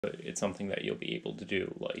It's something that you'll be able to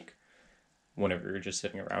do like whenever you're just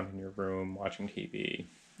sitting around in your room watching TV.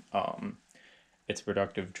 It's a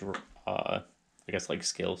productive, I guess, like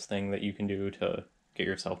skills thing that you can do to get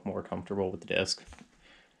yourself more comfortable with the disc.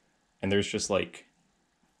 And there's just like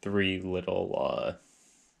three little,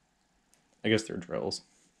 I guess they're drills.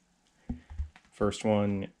 First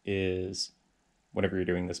one is whenever you're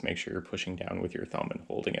doing this, make sure you're pushing down with your thumb and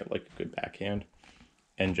holding it like a good backhand,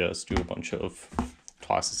 and just do a bunch of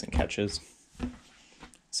tosses and catches.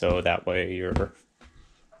 So that way you're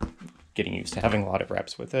getting used to having a lot of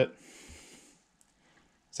reps with it.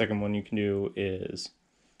 Second one you can do is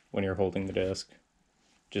when you're holding the disc,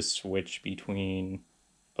 just switch between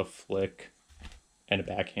a flick and a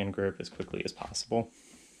backhand grip as quickly as possible.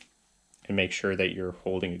 And make sure that you're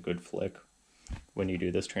holding a good flick when you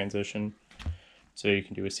do this transition. So you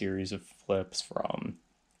can do a series of flips from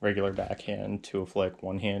regular backhand to a flick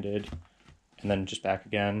one-handed, and then just back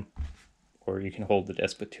again. Or you can hold the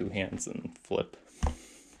disc with two hands and flip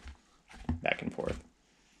back and forth.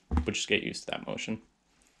 But just get used to that motion.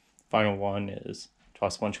 Final one is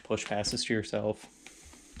toss a bunch of push passes to yourself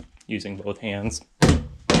using both hands.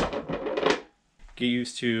 Get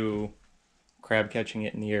used to crab catching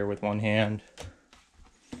it in the air with one hand.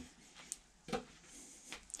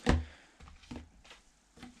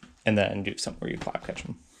 And then do some where you clap catch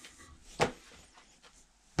them.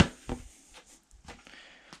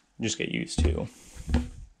 Just get used to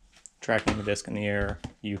tracking the disc in the air.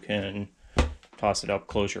 You can toss it up,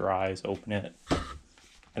 close your eyes, open it,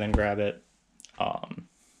 and then grab it.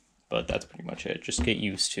 But that's pretty much it. Just get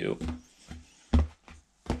used to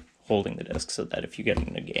holding the disc so that if you get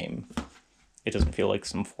in a game, it doesn't feel like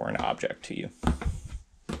some foreign object to you.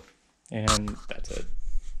 And that's it.